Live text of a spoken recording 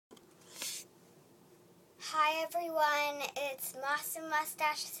Hi everyone, it's Master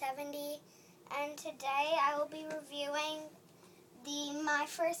Mustache 70, and today I will be reviewing my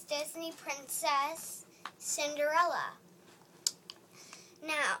first Disney princess, Cinderella.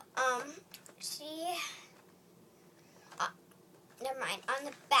 Now, never mind. On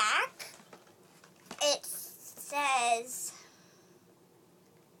the back, it says,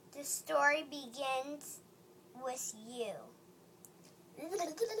 "The story begins with you."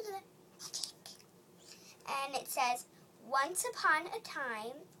 And it says, once upon a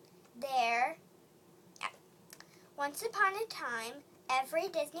time, every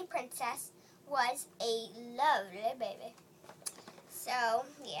Disney princess was a lovely baby. So,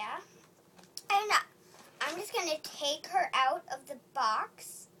 yeah. And I'm just going to take her out of the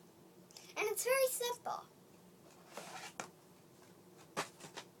box. And it's very simple.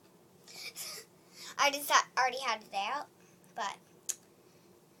 I just already had it out, but...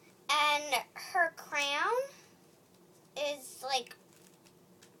 And her crown is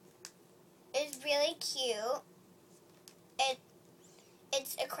really cute.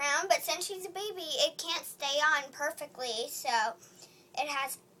 It's a crown, but since she's a baby, it can't stay on perfectly, so it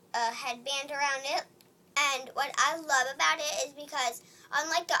has a headband around it. And what I love about it is because,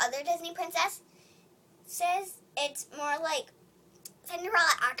 unlike the other Disney princesses, it's more like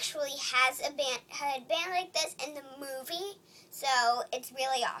Cinderella actually has a headband like this in the movie, so it's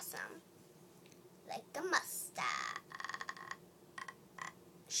really awesome. Like the mustache.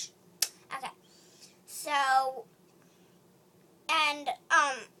 Okay. So, and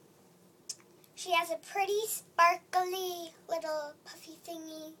she has a pretty sparkly little puffy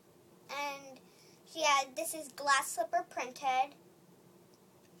thingy, and this is glass slipper printed.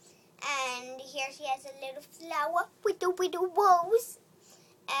 And here she has a little flower with the rose.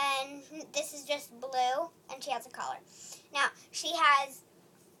 And this is just blue, and she has a collar. Now, she has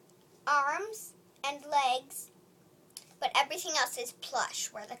arms and legs, but everything else is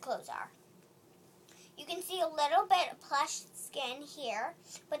plush where the clothes are. You can see a little bit of plush skin here,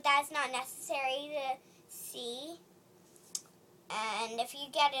 but that's not necessary to see. And if you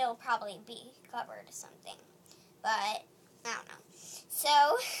get it, it'll probably be covered or something. But, I don't know.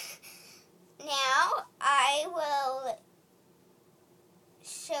 So, now I will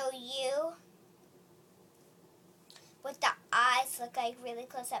show you what the eyes look like really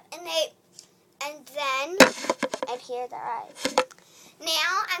close up. And then here their eyes.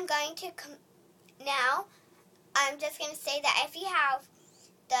 Now I'm just going to say that if you have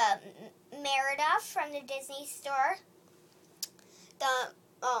the Merida from the Disney store, the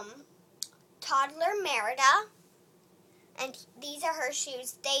toddler Merida, and these are her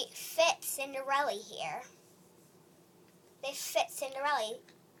shoes. They fit Cinderella here. They fit Cinderella.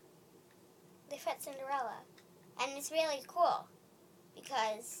 And it's really cool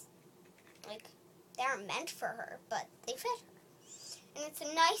because, they aren't meant for her, but they fit her. And it's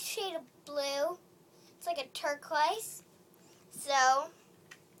a nice shade of blue. It's like a turquoise. So,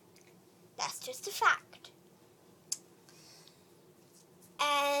 that's just a fact.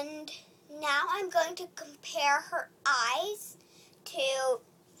 And now I'm going to compare her eyes to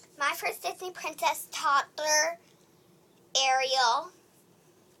my first Disney princess toddler, Ariel.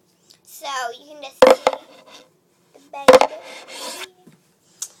 So you can just see the baby.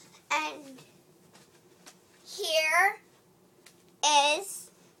 And here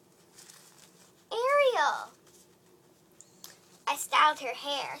is Ariel. I styled her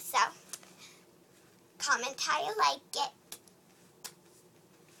hair, so comment how you like it.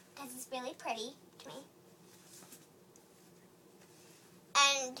 This is really pretty to me.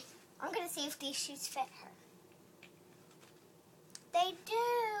 And I'm going to see if these shoes fit her. They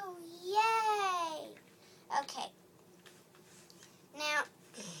do! Yay! Okay. Now,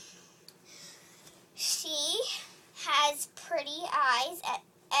 she has pretty eyes,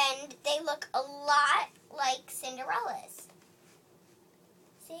 and they look a lot like Cinderella's.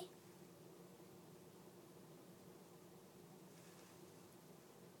 See?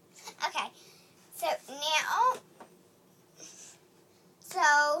 Okay.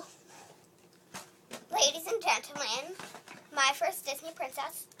 So, ladies and gentlemen, my first Disney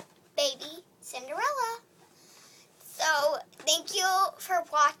princess, baby Cinderella. So, thank you for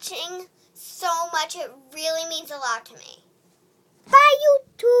watching so much. It really means a lot to me. Bye,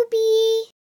 YouTubie!